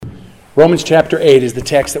Romans chapter 8 is the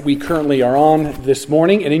text that we currently are on this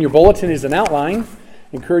morning, and in your bulletin is an outline. I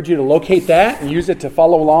encourage you to locate that and use it to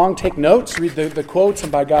follow along, take notes, read the quotes,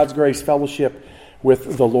 and by God's grace, fellowship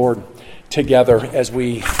with the Lord together as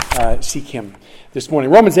we seek Him this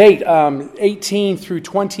morning. Romans 8, 18 through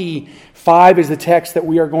 25 is the text that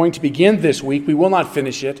we are going to begin this week. We will not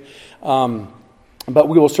finish it, but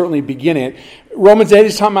we will certainly begin it. Romans 8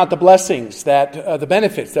 is talking about the blessings, that the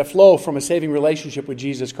benefits that flow from a saving relationship with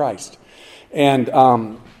Jesus Christ.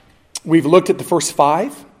 And we've looked at the first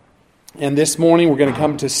 5, and this morning we're going to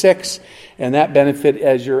come to 6, and that benefit,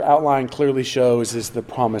 as your outline clearly shows, is the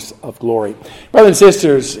promise of glory. Brothers and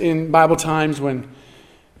sisters, in Bible times when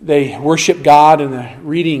they worship God and the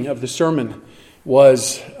reading of the sermon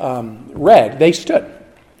was read, they stood.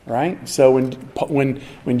 Right? So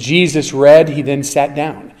when Jesus read, he then sat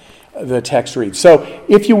down, the text reads. So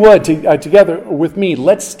if you would, together with me,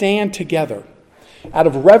 let's stand together out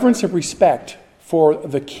of reverence and respect for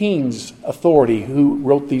the King's authority who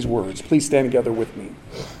wrote these words. Please stand together with me.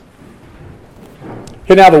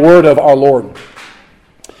 Hear now the word of our Lord.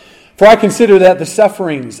 For I consider that the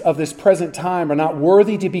sufferings of this present time are not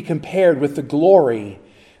worthy to be compared with the glory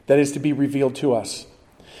that is to be revealed to us.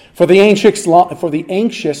 For the anxious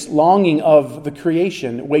longing of the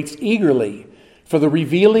creation waits eagerly for the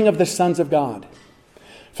revealing of the sons of God.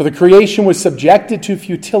 For the creation was subjected to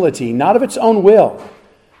futility, not of its own will,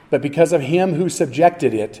 but because of Him who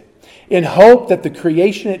subjected it, in hope that the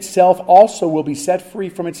creation itself also will be set free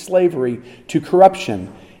from its slavery to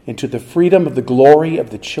corruption into the freedom of the glory of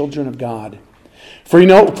the children of God. For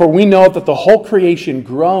we know that the whole creation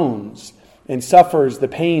groans and suffers the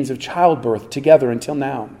pains of childbirth together until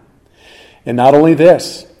now. And not only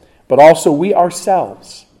this, but also we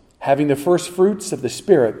ourselves, having the first fruits of the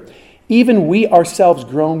Spirit, even we ourselves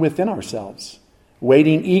groan within ourselves,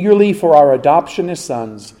 waiting eagerly for our adoption as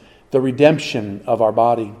sons, the redemption of our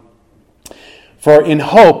body. For in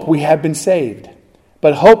hope we have been saved.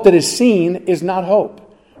 But hope that is seen is not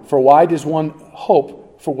hope. For why does one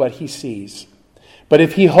hope for what he sees? But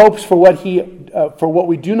if he hopes for what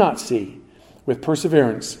we do not see, with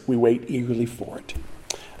perseverance we wait eagerly for it.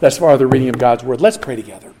 Thus far, the reading of God's Word. Let's pray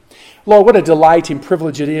together. Lord, what a delight and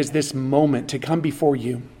privilege it is this moment to come before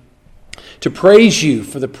you, to praise you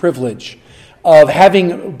for the privilege of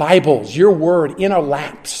having Bibles, your Word, in our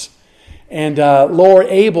laps, and Lord,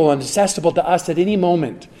 able and accessible to us at any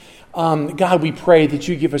moment. God, we pray that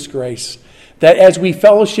you give us grace, that as we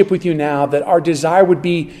fellowship with you now, that our desire would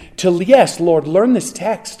be to, yes, Lord, learn this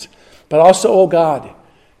text, but also, oh God,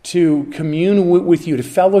 to commune with you, to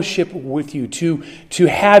fellowship with you, to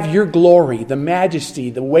have your glory, the majesty,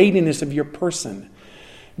 the weightiness of your person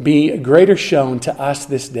be greater shown to us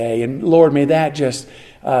this day. And Lord, may that just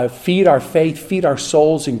feed our faith, feed our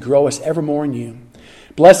souls, and grow us evermore in you.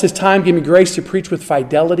 Bless this time. Give me grace to preach with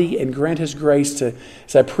fidelity, and grant us grace to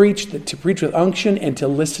preach with unction and to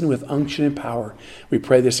listen with unction and power. We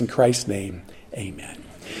pray this in Christ's name. Amen.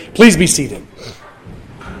 Please be seated.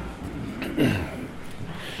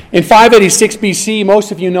 In 586 BC,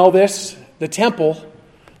 most of you know this, the temple,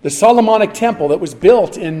 the Solomonic temple that was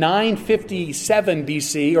built in 957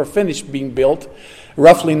 BC, or finished being built,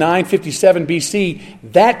 roughly 957 BC,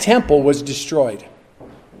 that temple was destroyed.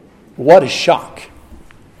 What a shock.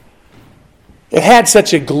 It had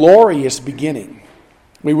such a glorious beginning.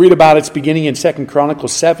 We read about its beginning in 2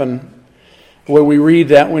 Chronicles 7, where we read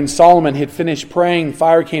that when Solomon had finished praying,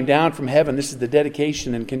 fire came down from heaven. This is the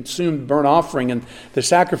dedication, and consumed burnt offering and the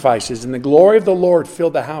sacrifices. And the glory of the Lord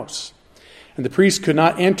filled the house. And the priests could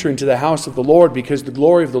not enter into the house of the Lord because the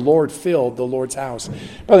glory of the Lord filled the Lord's house.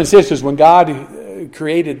 Brothers and sisters, when God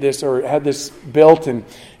created this or had this built and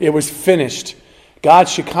it was finished,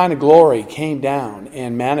 God's Shekinah glory came down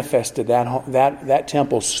and manifested that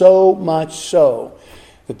temple so much so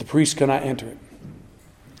that the priests could not enter it.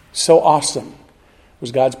 So awesome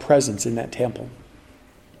was God's presence in that temple.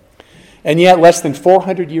 And yet, less than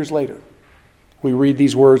 400 years later, we read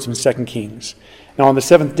these words in 2 Kings. Now, on the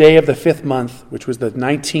 7th day of the 5th month, which was the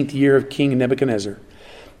 19th year of King Nebuchadnezzar,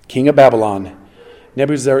 king of Babylon,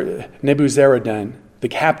 Nebuzaradan, the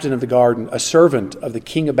captain of the guard, a servant of the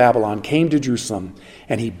king of Babylon, came to Jerusalem,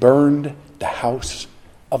 and he burned the house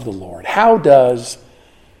of the Lord. How does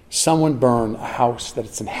someone burn a house that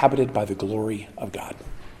is inhabited by the glory of God?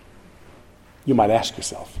 You might ask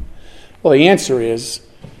yourself. Well, the answer is,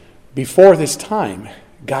 before this time,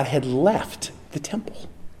 God had left the temple.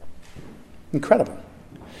 Incredible.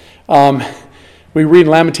 We read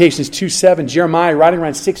in Lamentations 2:7, Jeremiah writing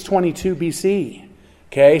around 622 BC.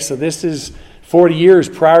 Okay, so this is 40 years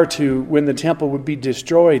prior to when the temple would be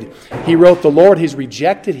destroyed. He wrote, "The Lord has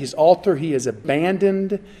rejected his altar. He has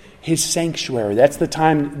abandoned his sanctuary. That's the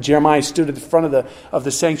time Jeremiah stood at the front of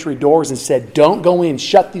the sanctuary doors and said, don't go in,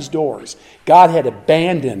 shut these doors. God had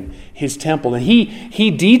abandoned his temple. And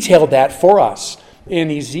he detailed that for us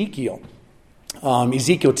in Ezekiel.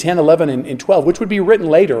 Ezekiel 10, 11, and 12, which would be written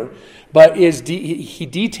later, but he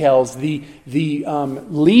details the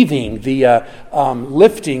leaving, the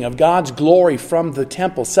lifting of God's glory from the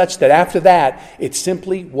temple, such that after that, it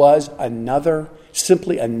simply was another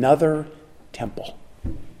temple.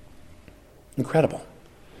 Incredible.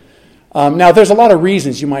 Now, there's a lot of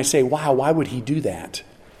reasons you might say, wow, why would he do that?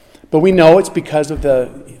 But we know it's because of the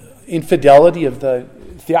infidelity of the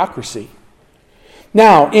theocracy.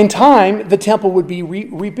 Now, in time, the temple would be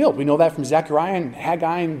rebuilt. We know that from Zechariah and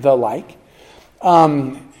Haggai and the like.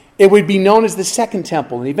 It would be known as the Second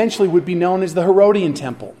Temple, and eventually would be known as the Herodian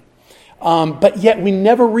Temple. But yet we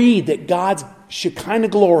never read that God's Shekinah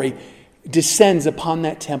glory descends upon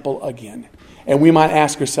that temple again. And we might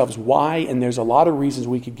ask ourselves why, and there's a lot of reasons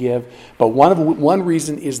we could give, but one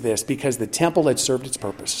reason is this, because the temple had served its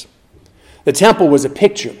purpose. The temple was a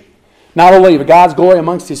picture, not only of God's glory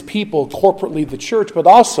amongst his people, corporately the church, but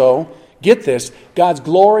also, get this, God's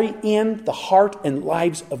glory in the heart and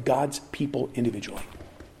lives of God's people individually.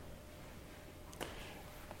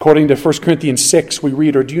 According to 1 Corinthians 6, we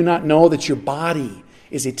read, or do you not know that your body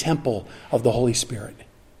is a temple of the Holy Spirit?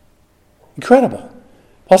 Incredible.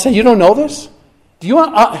 Paul said, you don't know this? Do you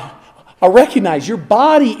want... I recognize your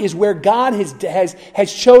body is where God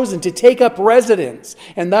has chosen to take up residence.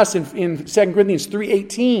 And thus in 2 Corinthians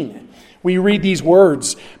 3:18, we read these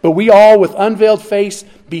words, but we all with unveiled face,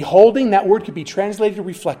 beholding, that word could be translated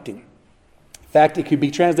reflecting. In fact, it could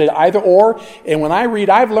be translated either or. And when I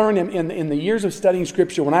read, I've learned in the years of studying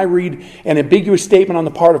Scripture, when I read an ambiguous statement on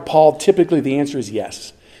the part of Paul, typically the answer is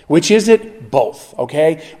yes. Which is it? Both,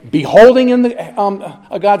 okay? Beholding in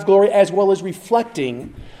God's glory as well as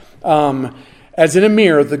reflecting as in a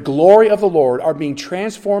mirror, the glory of the Lord are being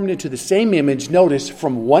transformed into the same image, notice,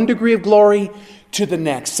 from one degree of glory to the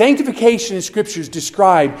next. Sanctification in Scripture is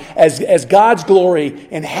described as God's glory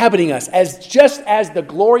inhabiting us, just as the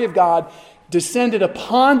glory of God descended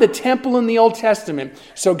upon the temple in the Old Testament,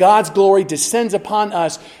 so God's glory descends upon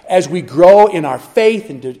us as we grow in our faith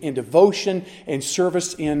and in devotion and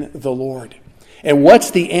service in the Lord. And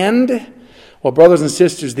what's the end? Well, brothers and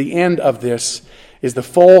sisters, the end of this is the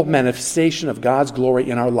full manifestation of God's glory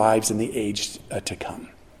in our lives in the age to come.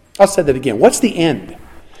 I'll say that again. What's the end?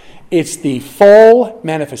 It's the full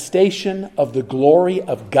manifestation of the glory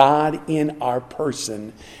of God in our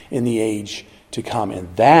person in the age to come.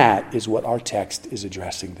 And that is what our text is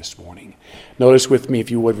addressing this morning. Notice with me, if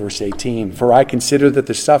you would, verse 18. For I consider that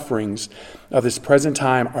the sufferings of this present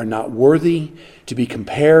time are not worthy to be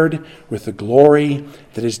compared with the glory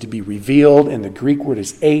that is to be revealed. And the Greek word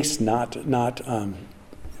is ace, not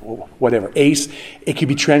ace. It could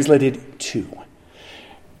be translated to.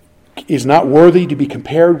 Is not worthy to be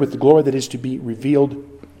compared with the glory that is to be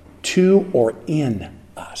revealed to or in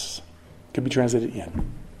us. Could be translated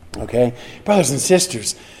in. Okay? Brothers and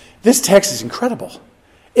sisters, this text is incredible.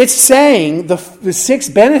 It's saying the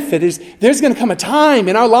sixth benefit is there's going to come a time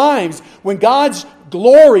in our lives when God's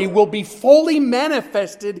glory will be fully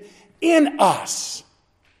manifested in us.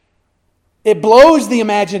 It blows the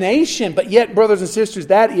imagination, but yet, brothers and sisters,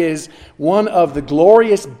 that is one of the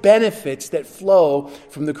glorious benefits that flow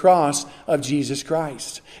from the cross of Jesus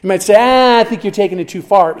Christ. You might say, I think you're taking it too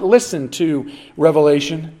far. Listen to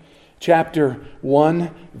Revelation chapter 1,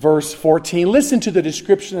 verse 14. Listen to the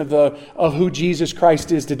description of who Jesus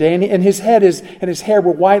Christ is today. And his head and his hair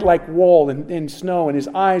were white like wool and snow, and his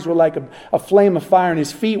eyes were like a flame of fire, and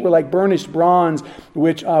his feet were like burnished bronze,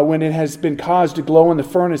 which when it has been caused to glow in the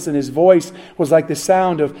furnace, and his voice was like the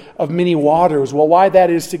sound of many waters. Well, why that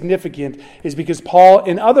is significant is because Paul,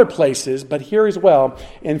 in other places, but here as well,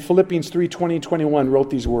 in Philippians 3:20-21, wrote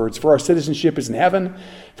these words, for our citizenship is in heaven,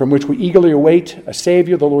 from which we eagerly await a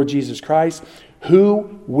Savior, the Lord Jesus Christ,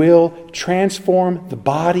 who will transform the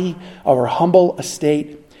body of our humble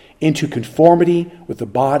estate into conformity with the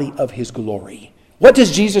body of his glory. What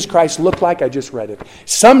does Jesus Christ look like? I just read it.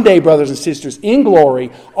 Someday, brothers and sisters, in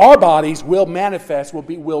glory, our bodies will manifest,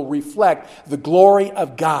 will reflect the glory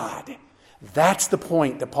of God. That's the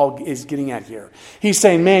point that Paul is getting at here. He's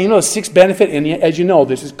saying, man, the sixth benefit, and as you know,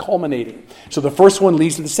 this is culminating. So the first one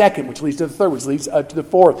leads to the second, which leads to the third, which leads to the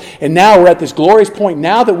fourth. And now we're at this glorious point.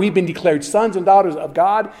 Now that we've been declared sons and daughters of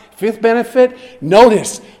God, fifth benefit,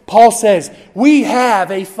 notice, Paul says, we have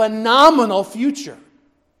a phenomenal future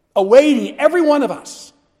awaiting every one of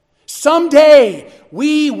us. Someday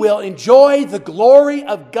we will enjoy the glory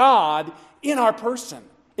of God in our person.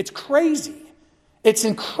 It's crazy. It's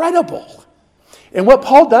incredible. And what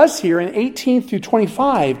Paul does here in 18 through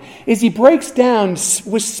 25 is he breaks down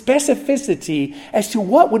with specificity as to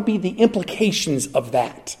what would be the implications of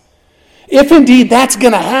that. If indeed that's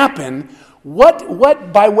going to happen,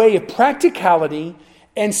 what by way of practicality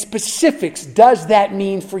and specifics does that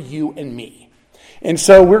mean for you and me? And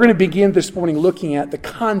so we're going to begin this morning looking at the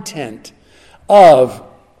content of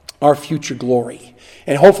our future glory.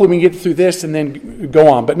 And hopefully we can get through this and then go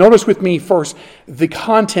on. But notice with me first the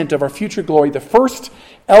content of our future glory. The first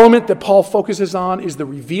element that Paul focuses on is the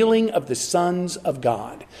revealing of the sons of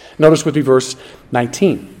God. Notice with me verse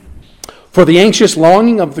 19. For the anxious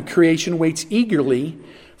longing of the creation waits eagerly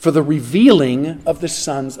for the revealing of the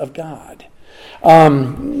sons of God.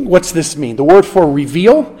 What's this mean? The word for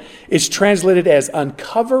reveal is translated as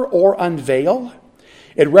uncover or unveil.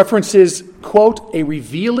 It references, quote, a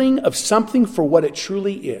revealing of something for what it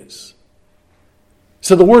truly is.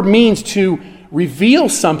 So the word means to reveal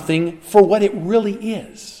something for what it really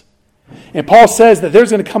is. And Paul says that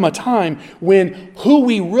there's going to come a time when who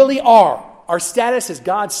we really are, our status as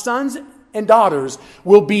God's sons and daughters,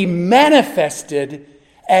 will be manifested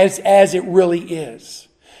as it really is.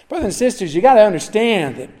 Brothers and sisters, you got to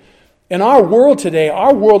understand that in our world today,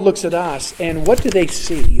 our world looks at us, and what do they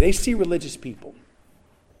see? They see religious people.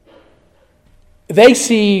 They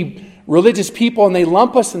see religious people and they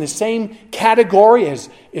lump us in the same category as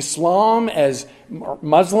Islam, as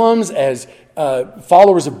Muslims, as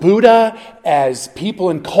followers of Buddha, as people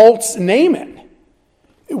in cults, name it.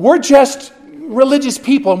 We're just religious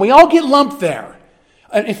people and we all get lumped there.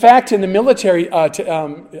 In fact, in the military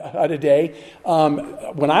today,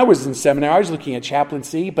 when I was in seminary, I was looking at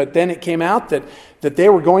chaplaincy, but then it came out that they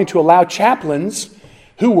were going to allow chaplains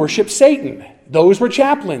who worship Satan. Those were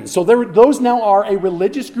chaplains. So those now are a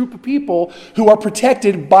religious group of people who are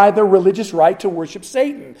protected by their religious right to worship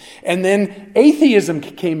Satan. And then atheism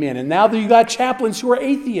came in, and now you got chaplains who are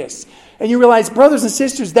atheists. And you realize, brothers and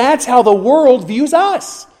sisters, that's how the world views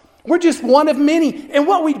us. We're just one of many. And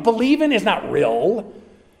what we believe in is not real.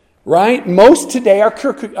 Right? Most today are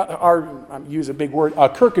use a big word,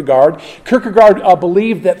 Kierkegaard. Kierkegaard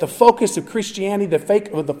believed that the focus of Christianity,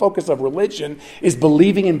 the focus of religion, is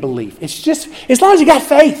believing in belief. It's just, as long as you got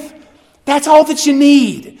faith, that's all that you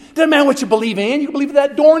need. Doesn't matter what you believe in. You can believe in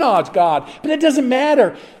that doorknob's God, but it doesn't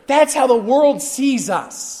matter. That's how the world sees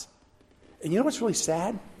us. And you know what's really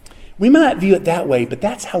sad? We might not view it that way, but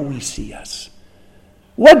that's how we see us.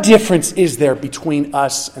 What difference is there between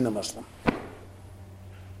us and the Muslim?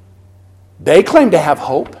 They claim to have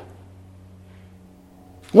hope.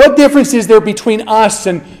 What difference is there between us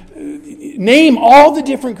and name all the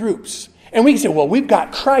different groups? And we can say, well, we've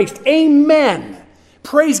got Christ. Amen.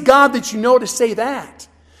 Praise God that you know to say that.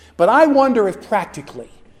 But I wonder if practically,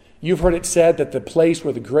 you've heard it said that the place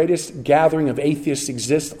where the greatest gathering of atheists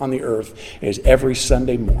exists on the earth is every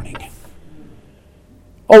Sunday morning.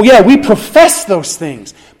 Oh yeah, we profess those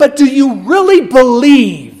things. But do you really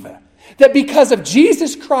believe that because of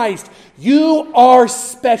Jesus Christ, you are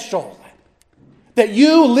special? That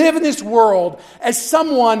you live in this world as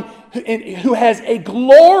someone who has a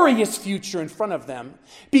glorious future in front of them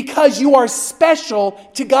because you are special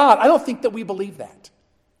to God? I don't think that we believe that.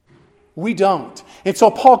 We don't. And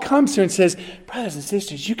so Paul comes here and says, brothers and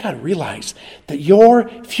sisters, you got to realize that your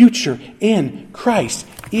future in Christ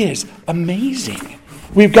is amazing.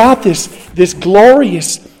 We've got this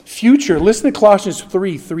glorious future. Listen to Colossians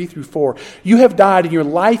 3:3-4. You have died and your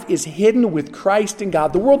life is hidden with Christ in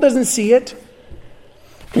God. The world doesn't see it.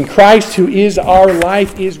 When Christ, who is our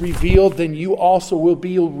life, is revealed, then you also will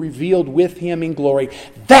be revealed with him in glory.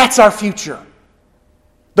 That's our future.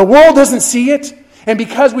 The world doesn't see it. And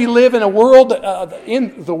because we live in a world,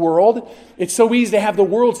 it's so easy to have the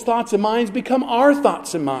world's thoughts and minds become our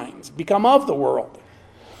thoughts and minds, become of the world.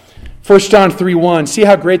 1 John 3:1, see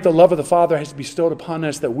how great the love of the Father has bestowed upon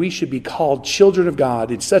us that we should be called children of God,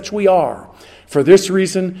 and such we are. For this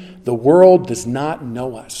reason, the world does not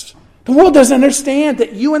know us. The world doesn't understand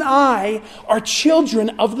that you and I are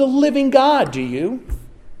children of the living God, do you?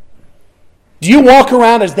 Do you walk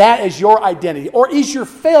around as that as your identity? Or is your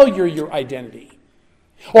failure your identity?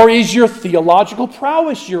 Or is your theological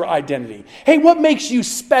prowess your identity? Hey, what makes you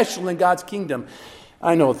special in God's kingdom?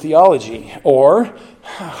 I know theology. Or,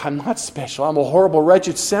 I'm not special. I'm a horrible,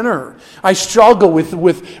 wretched sinner. I struggle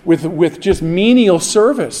with just menial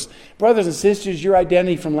service. Brothers and sisters, your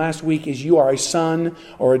identity from last week is you are a son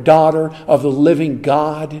or a daughter of the living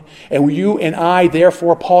God. And you and I,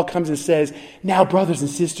 therefore, Paul comes and says, now, brothers and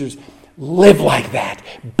sisters, live like that.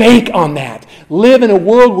 Bank on that. Live in a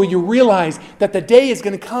world where you realize that the day is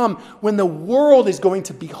going to come when the world is going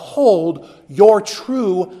to behold your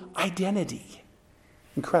true identity.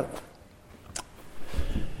 Incredible.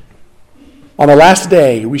 On the last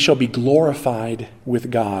day, we shall be glorified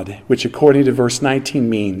with God, which according to verse 19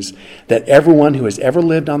 means that everyone who has ever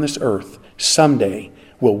lived on this earth someday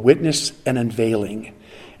will witness an unveiling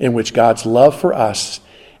in which God's love for us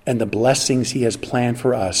and the blessings he has planned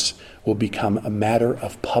for us will become a matter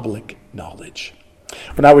of public knowledge.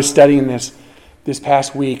 When I was studying this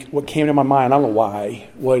past week, what came to my mind, I don't know why,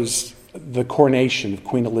 was the coronation of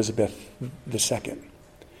Queen Elizabeth II.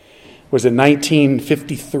 Was in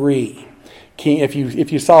 1953.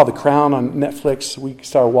 If you saw The Crown on Netflix, we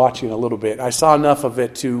started watching a little bit. I saw enough of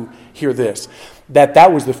it to hear this,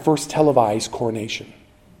 that was the first televised coronation.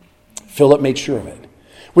 Philip made sure of it,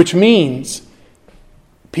 which means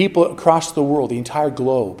people across the world, the entire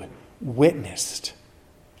globe, witnessed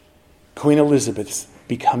Queen Elizabeth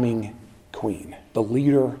becoming queen, the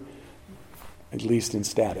leader, at least in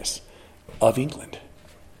status, of England.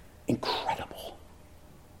 Incredible.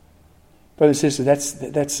 Brothers and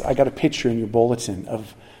sisters, that's I got a picture in your bulletin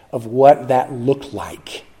of what that looked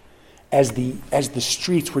like as the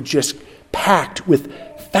streets were just packed with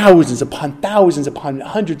thousands upon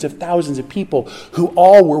hundreds of thousands of people who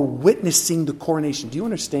all were witnessing the coronation. Do you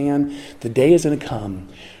understand? The day is going to come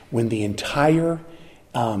when the entire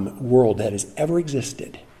world that has ever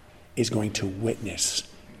existed is going to witness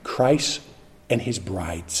Christ and his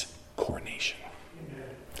bride's coronation.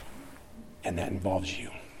 And that involves you.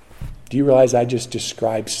 Do you realize I just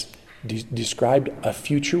described a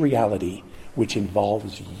future reality which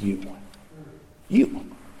involves you?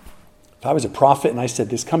 You. If I was a prophet and I said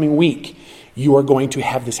this coming week, you are going to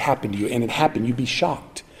have this happen to you, and it happened, you'd be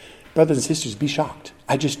shocked. Brothers and sisters, be shocked.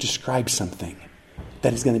 I just described something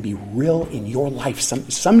that is going to be real in your life.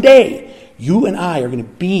 Someday, you and I are going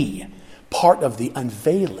to be part of the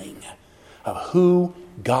unveiling of who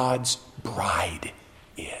God's bride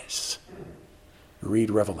is.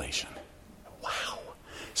 Read Revelation. Wow.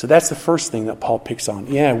 So that's the first thing that Paul picks on.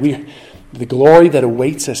 The glory that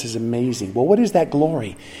awaits us is amazing. Well, what is that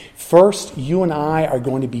glory? First, you and I are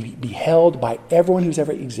going to be beheld by everyone who's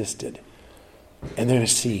ever existed. And they're going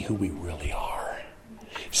to see who we really are.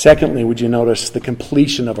 Secondly, would you notice the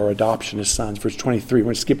completion of our adoption as sons? Verse 23, we're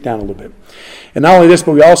going to skip down a little bit. And not only this,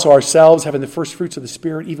 but we also ourselves, having the first fruits of the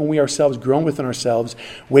Spirit, even we ourselves grown within ourselves,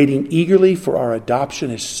 waiting eagerly for our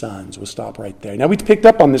adoption as sons. We'll stop right there. Now, we picked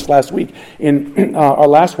up on this last week in our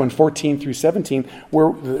last one, 14 through 17,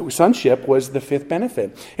 where the sonship was the fifth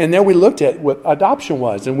benefit. And there we looked at what adoption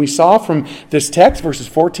was. And we saw from this text, verses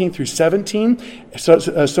 14 through 17,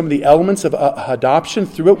 some of the elements of adoption.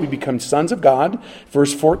 Through it, we become sons of God.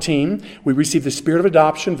 Verse 14, we receive the spirit of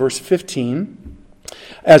adoption, verse 15,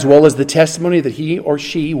 as well as the testimony that he or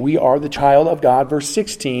she, we are the child of God, verse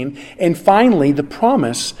 16, and finally, the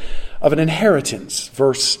promise of an inheritance,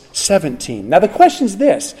 verse 17. Now, the question is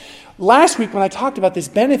this. Last week, when I talked about this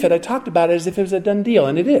benefit, I talked about it as if it was a done deal,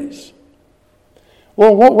 and it is.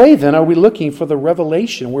 Well, in what way, then, are we looking for the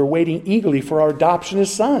revelation? We're waiting eagerly for our adoption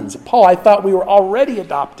as sons. Paul, I thought we were already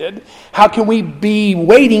adopted. How can we be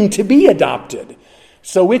waiting to be adopted?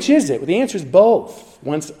 So which is it? Well, the answer is both.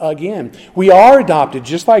 Once again, we are adopted,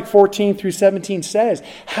 just like 14 through 17 says.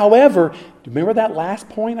 However, remember that last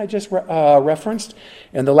point I just referenced?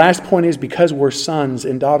 And the last point is because we're sons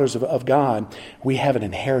and daughters of God, we have an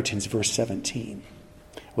inheritance, verse 17.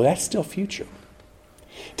 Well, that's still future.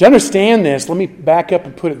 To understand this, let me back up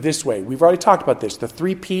and put it this way. We've already talked about this. The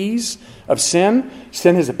 3 P's of sin.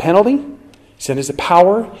 Sin has a penalty, sin has a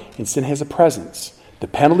power, and sin has a presence. The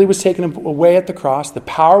penalty was taken away at the cross. The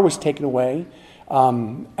power was taken away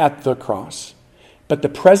at the cross. But the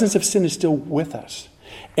presence of sin is still with us.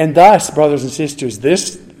 And thus, brothers and sisters,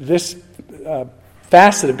 this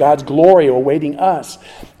facet of God's glory awaiting us,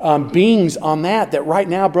 beings on that right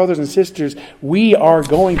now, brothers and sisters, we are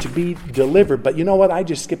going to be delivered. But you know what? I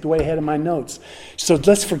just skipped way ahead of my notes. So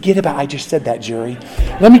let's forget about I just said that, Jerry.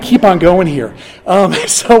 Let me keep on going here.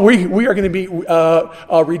 So we are going to be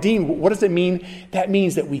redeemed. What does it mean? That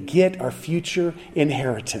means that we get our future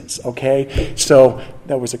inheritance, okay? So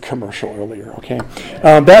that was a commercial earlier, okay?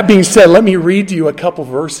 That being said, let me read to you a couple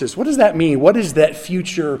verses. What does that mean? What is that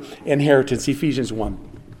future inheritance? Ephesians 1.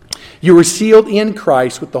 You were sealed in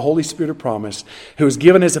Christ with the Holy Spirit of promise, who was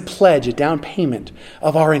given as a pledge, a down payment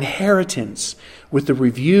of our inheritance with a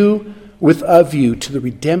view to the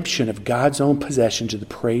redemption of God's own possession to the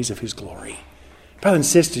praise of his glory. Brothers and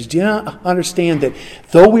sisters, do you not understand that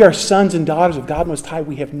though we are sons and daughters of God Most High,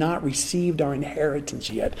 we have not received our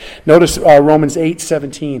inheritance yet? Notice Romans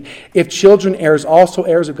 8:17. If children, heirs, also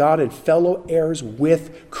heirs of God, and fellow heirs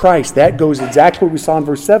with Christ. That goes exactly what we saw in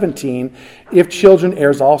verse 17. If children,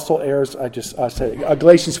 heirs, also heirs, I just said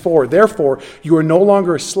Galatians 4. Therefore, you are no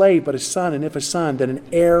longer a slave, but a son, and if a son, then an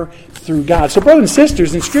heir through God. So, brothers and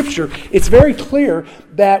sisters, in Scripture, it's very clear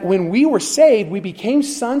that when we were saved, we became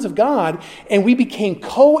sons of God, and we became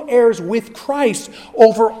co-heirs with Christ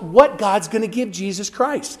over what God's going to give Jesus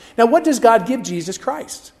Christ. Now, what does God give Jesus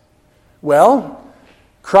Christ? Well,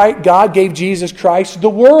 God gave Jesus Christ the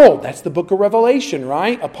world. That's the book of Revelation,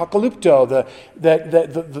 right? Apocalypto,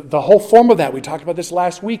 the whole form of that. We talked about this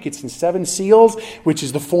last week. It's in 7 seals, which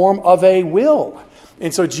is the form of a will.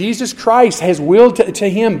 And so Jesus Christ has willed to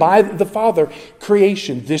him by the Father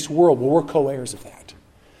creation, this world. Well, we're co-heirs of that.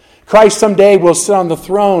 Christ someday will sit on the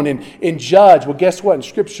throne and judge. Well, guess what? In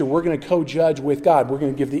Scripture, we're going to co-judge with God. We're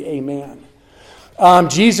going to give the amen.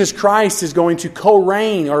 Jesus Christ is going to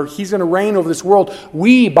co-reign, or he's going to reign over this world.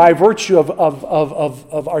 We, by virtue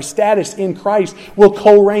of our status in Christ, will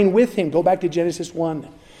co-reign with him. Go back to Genesis 1.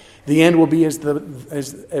 The end will be as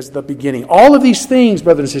the beginning. All of these things,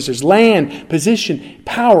 brothers and sisters, land, position,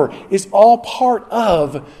 power, is all part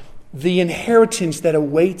of the inheritance that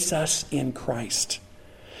awaits us in Christ.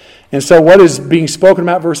 And so what is being spoken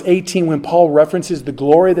about, verse 18, when Paul references the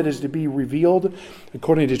glory that is to be revealed,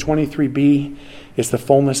 according to 23b, is the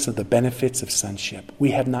fullness of the benefits of sonship.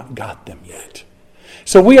 We have not got them yet.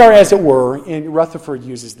 So we are, as it were, and Rutherford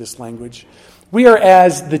uses this language, we are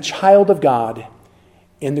as the child of God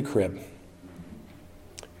in the crib,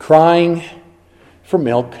 crying for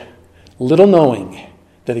milk, little knowing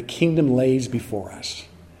that a kingdom lays before us.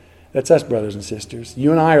 That's us, brothers and sisters.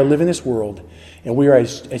 You and I are living this world, and we are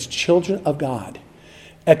as children of God,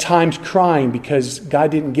 at times crying because God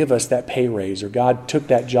didn't give us that pay raise, or God took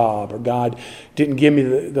that job, or God didn't give me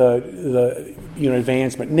the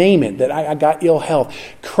advancement. Name it, that I got ill health.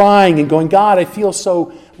 Crying and going, God, I feel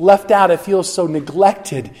so left out. I feel so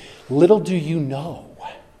neglected. Little do you know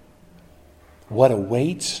what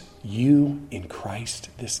awaits you in Christ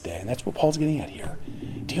this day. And that's what Paul's getting at here.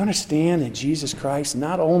 Do you understand that Jesus Christ,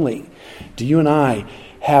 not only do you and I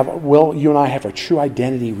have a true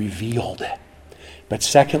identity revealed, but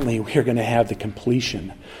secondly, we're going to have the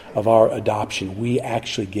completion of our adoption. We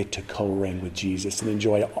actually get to co-reign with Jesus and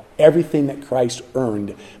enjoy everything that Christ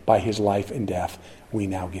earned by his life and death. We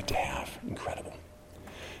now get to have. Incredible.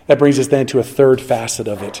 That brings us then to a third facet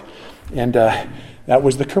of it. And that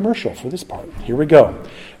was the commercial for this part. Here we go.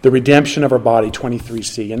 The redemption of our body,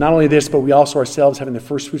 23c. And not only this, but we also ourselves, having the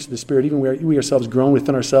first fruits of the Spirit, even we ourselves grown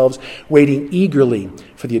within ourselves, waiting eagerly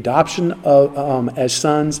for the adoption of as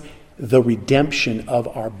sons, the redemption of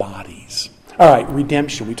our bodies. All right,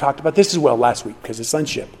 redemption. We talked about this as well last week because of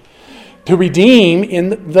sonship. To redeem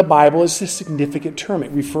in the Bible is a significant term.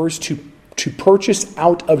 It refers to purchase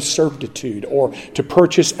out of servitude, or to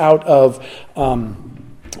purchase out of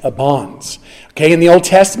bonds. Okay, in the Old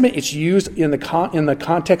Testament, it's used in the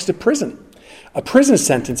context of prison. A prison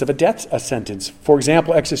sentence, of a death sentence. For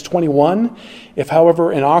example, Exodus 21, if,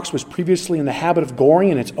 however, an ox was previously in the habit of goring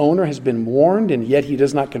and its owner has been warned and yet he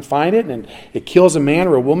does not confine it, and it kills a man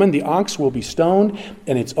or a woman, the ox will be stoned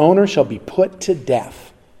and its owner shall be put to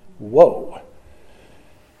death. Whoa.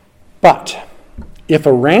 But if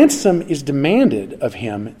a ransom is demanded of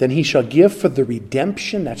him, then he shall give for the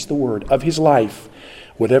redemption, that's the word, of his life,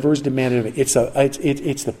 whatever is demanded of it.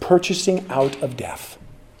 It's the purchasing out of death.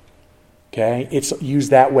 Okay, it's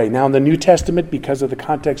used that way. Now in the New Testament, because of the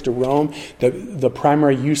context of Rome, the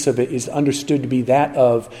primary use of it is understood to be that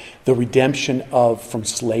of the redemption from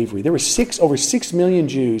slavery. There were over 6 million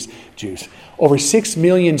Jews, over 6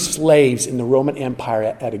 million slaves in the Roman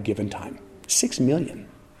Empire at a given time. 6 million.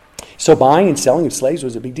 So buying and selling of slaves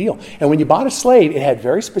was a big deal. And when you bought a slave, it had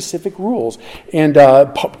very specific rules. And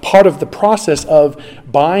part of the process of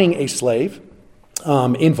buying a slave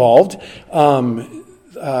involved...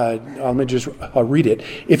 let me just read it.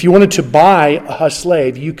 If you wanted to buy a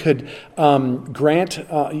slave, you could grant,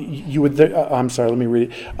 you would, I'm sorry, let me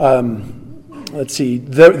read it. Let's see,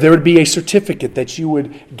 there would be a certificate that you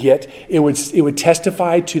would get. It would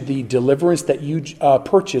testify to the deliverance that you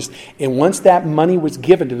purchased. And once that money was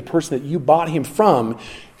given to the person that you bought him from,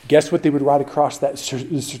 guess what they would write across that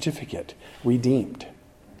certificate? Redeemed.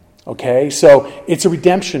 Okay, so it's a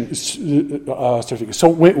redemption certificate. So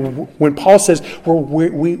when Paul says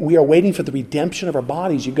we are waiting for the redemption of our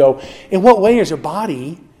bodies, you go, in what way is your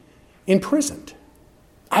body imprisoned?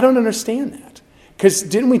 I don't understand that. Because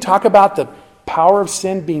didn't we talk about the power of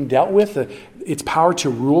sin being dealt with, its power to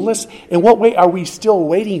rule us? In what way are we still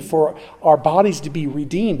waiting for our bodies to be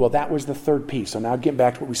redeemed? Well, that was the third piece. So now getting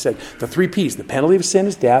back to what we said. The three P's. The penalty of sin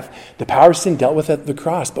is death. The power of sin dealt with at the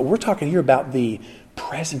cross. But we're talking here about the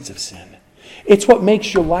presence of sin. It's what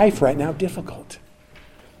makes your life right now difficult.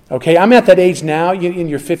 Okay, I'm at that age now, in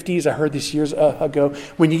your 50s. I heard this years ago.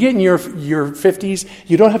 When you get in your 50s,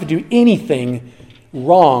 you don't have to do anything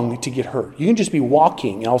wrong to get hurt. You can just be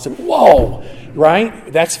walking and all of a sudden, whoa,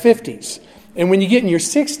 right? That's 50s. And when you get in your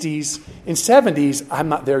 60s and 70s, I'm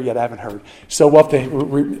not there yet, I haven't heard. So we'll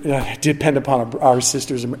have to depend upon our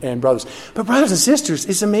sisters and brothers. But brothers and sisters,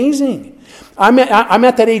 it's amazing. I'm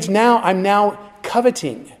at that age now, I'm now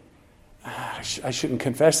coveting. I shouldn't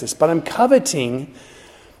confess this, but I'm coveting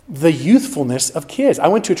the youthfulness of kids. I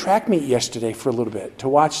went to a track meet yesterday for a little bit to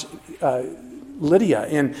watch Lydia,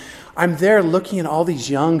 and I'm there looking at all these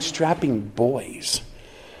young, strapping boys.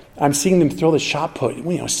 I'm seeing them throw the shot put.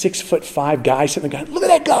 6'5" guy sitting there going, look at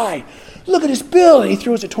that guy. Look at his build. And he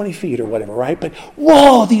throws it 20 feet or whatever, right? But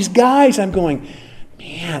whoa, these guys, I'm going,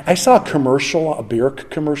 man. I saw a beer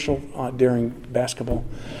commercial during basketball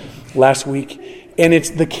last week. And it's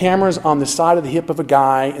the camera's on the side of the hip of a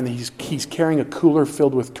guy, and he's carrying a cooler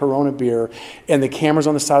filled with Corona beer, and the camera's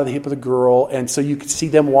on the side of the hip of the girl, and so you can see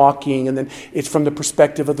them walking, and then it's from the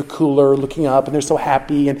perspective of the cooler looking up, and they're so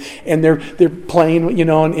happy, and they're playing,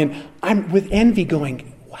 and I'm with envy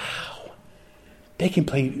going, wow, they can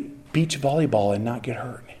play beach volleyball and not get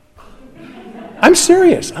hurt. I'm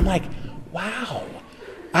serious. I'm like, wow.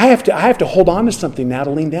 I have to hold on to something now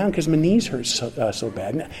to lean down because my knees hurt so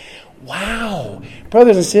bad. Wow.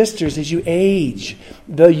 Brothers and sisters, as you age,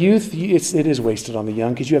 the youth, it is wasted on the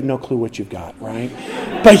young because you have no clue what you've got, right?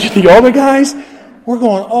 But the older guys, we're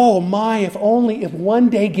going, oh my, if one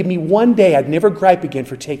day, give me one day, I'd never gripe again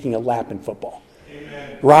for taking a lap in football.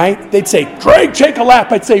 Amen. Right? They'd say, Greg, take a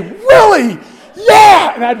lap. I'd say, really?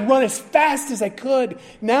 Yeah! And I'd run as fast as I could.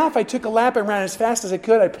 Now, if I took a lap and ran as fast as I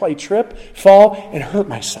could, I'd probably trip, fall, and hurt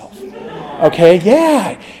myself. Okay?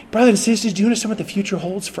 Yeah. Brothers and sisters, do you understand what the future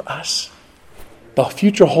holds for us? The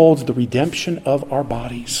future holds the redemption of our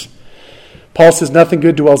bodies. Paul says, nothing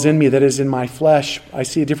good dwells in me, that is in my flesh. I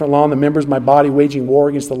see a different law in the members of my body, waging war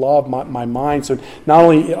against the law of my mind. So not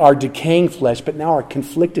only our decaying flesh, but now our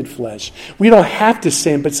conflicted flesh. We don't have to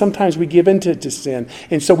sin, but sometimes we give in to sin.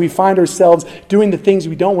 And so we find ourselves doing the things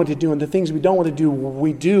we don't want to do, and the things we don't want to do,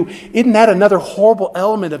 we do. Isn't that another horrible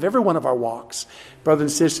element of every one of our walks? Brothers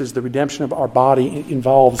and sisters, the redemption of our body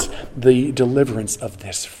involves the deliverance of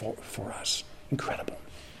this for us. Incredible.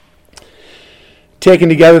 Taken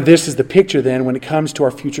together, this is the picture then when it comes to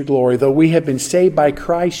our future glory. Though we have been saved by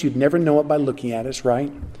Christ, you'd never know it by looking at us,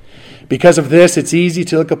 right? Because of this, it's easy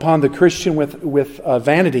to look upon the Christian with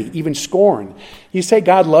vanity, even scorn. You say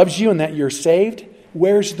God loves you and that you're saved.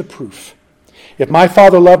 Where's the proof? If my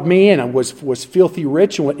Father loved me and was filthy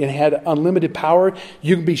rich and had unlimited power,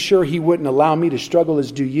 you can be sure He wouldn't allow me to struggle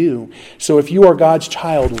as do you. So if you are God's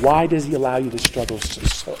child, why does He allow you to struggle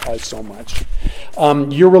so much?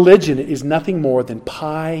 Your religion is nothing more than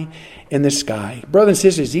pie in the sky. Brothers and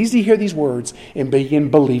sisters, it's easy to hear these words and begin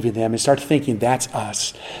believing them and start thinking that's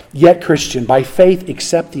us. Yet, Christian, by faith,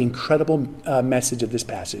 accept the incredible message of this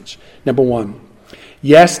passage. Number one,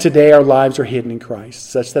 yes, today our lives are hidden in Christ,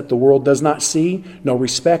 such that the world does not see nor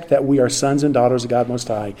respect that we are sons and daughters of God Most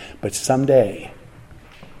High, but someday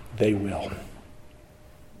they will.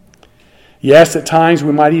 Yes, at times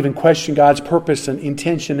we might even question God's purpose and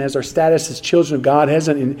intention as our status as children of God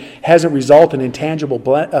hasn't resulted in tangible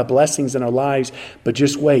blessings in our lives, but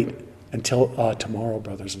just wait until tomorrow,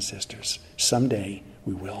 brothers and sisters. Someday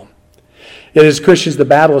we will. Yet as Christians, the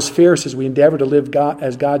battle is fierce as we endeavor to live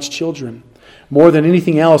as God's children. More than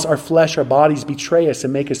anything else, our flesh, our bodies betray us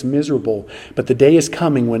and make us miserable. But the day is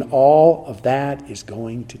coming when all of that is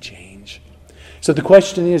going to change. So the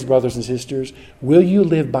question is, brothers and sisters, will you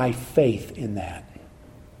live by faith in that?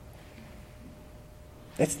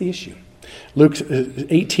 That's the issue. Luke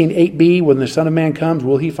 18:8b, when the Son of Man comes,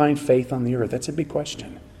 will He find faith on the earth? That's a big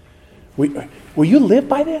question. Will you live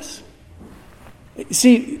by this?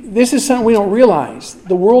 See, this is something we don't realize.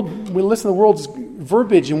 We listen to the world's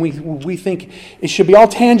verbiage and we think it should be all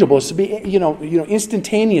tangible. It should be,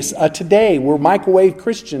 instantaneous. Today, we're microwave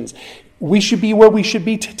Christians. We should be where we should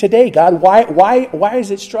be today. God, why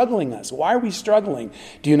is it struggling us? Why are we struggling?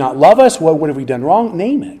 Do you not love us? What have we done wrong?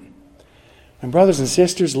 Name it. And brothers and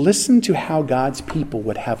sisters, listen to how God's people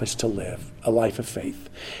would have us to live a life of faith.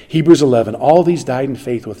 Hebrews 11, all these died in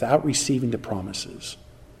faith without receiving the promises.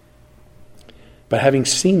 But having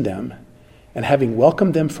seen them and having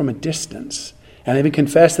welcomed them from a distance and having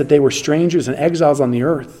confessed that they were strangers and exiles on the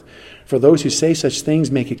earth, For those who say such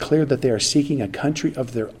things make it clear that they are seeking a country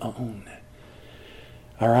of their own.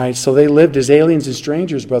 All right, so they lived as aliens and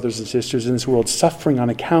strangers, brothers and sisters, in this world, suffering on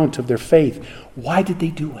account of their faith. Why did they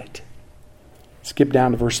do it? Skip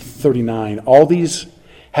down to verse 39. All these,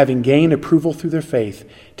 having gained approval through their faith,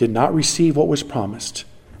 did not receive what was promised.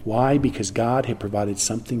 Why? Because God had provided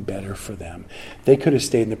something better for them. They could have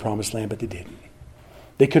stayed in the promised land, but they didn't.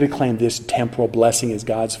 They could have claimed this temporal blessing as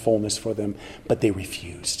God's fullness for them, but they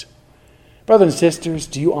refused. Brothers and sisters,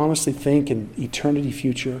 do you honestly think in eternity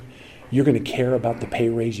future you're going to care about the pay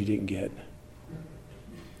raise you didn't get?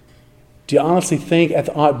 Do you honestly think,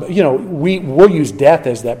 we'll use death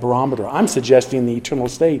as that barometer. I'm suggesting the eternal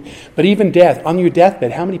state. But even death, on your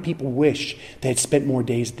deathbed, how many people wish they had spent more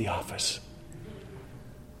days at the office?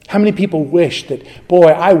 How many people wish that,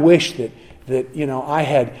 I wish that I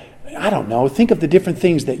had, think of the different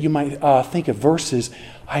things that you might think of verses.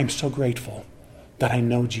 I am so grateful that I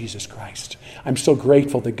know Jesus Christ. I'm so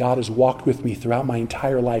grateful that God has walked with me throughout my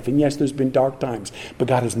entire life. And yes, there's been dark times, but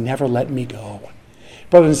God has never let me go.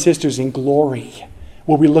 Brothers and sisters, in glory,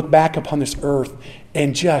 will we look back upon this earth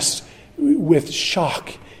and just with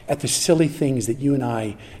shock at the silly things that you and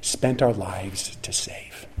I spent our lives to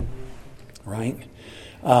save. Right?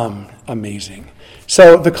 Amazing.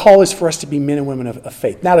 So the call is for us to be men and women of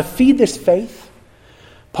faith. Now, to feed this faith,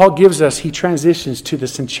 Paul he transitions to the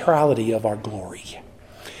centrality of our glory.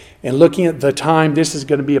 And looking at the time, this is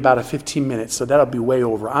going to be about a 15 minutes, so that'll be way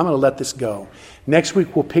over. I'm going to let this go. Next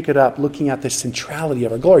week, we'll pick it up looking at the centrality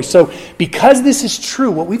of our glory. So because this is true,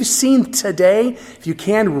 what we've seen today, if you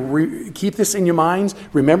can keep this in your minds,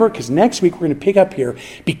 remember, because next week we're going to pick up here.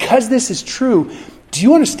 Because this is true, do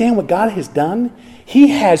you understand what God has done? He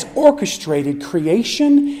has orchestrated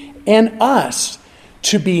creation and us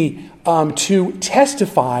to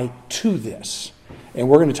testify to this. And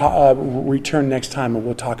we're going to return next time and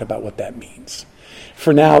we'll talk about what that means.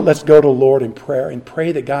 For now, let's go to the Lord in prayer and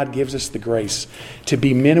pray that God gives us the grace to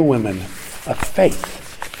be men and women of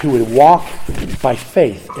faith who would walk by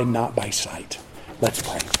faith and not by sight. Let's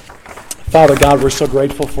pray. Father God, we're so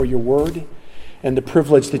grateful for your word and the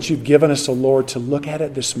privilege that you've given us, O Lord, to look at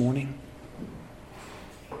it this morning,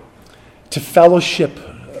 to fellowship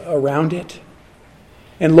around it,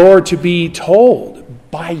 and Lord, to be told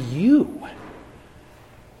by you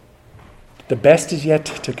the best is yet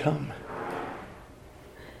to come.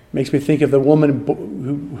 Makes me think of the woman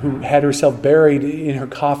who had herself buried in her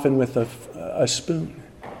coffin with a spoon.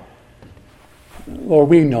 Lord,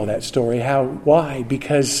 we know that story. Why?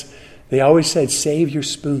 Because they always said, save your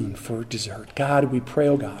spoon for dessert. God, we pray,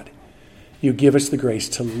 oh God, you give us the grace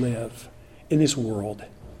to live in this world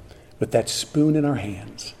with that spoon in our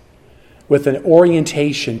hands, with an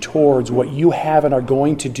orientation towards what you have and are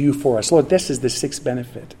going to do for us. Lord, this is the sixth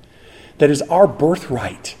benefit. That is our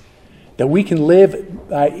birthright. That we can live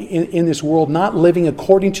in this world, not living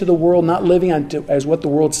according to the world, not living as what the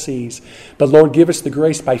world sees. But Lord, give us the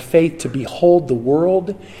grace by faith to behold the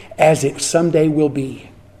world as it someday will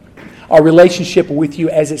be. Our relationship with you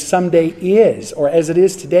as it someday is, or as it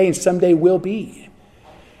is today and someday will be.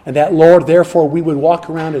 And that, Lord, therefore, we would walk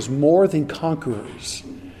around as more than conquerors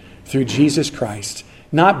through Jesus Christ,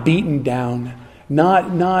 not beaten down,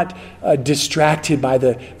 not distracted by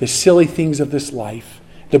the silly things of this life,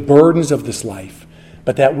 the burdens of this life,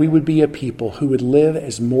 but that we would be a people who would live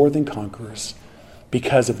as more than conquerors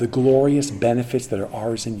because of the glorious benefits that are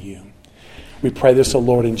ours in you. We pray this, O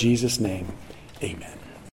Lord, in Jesus' name. Amen.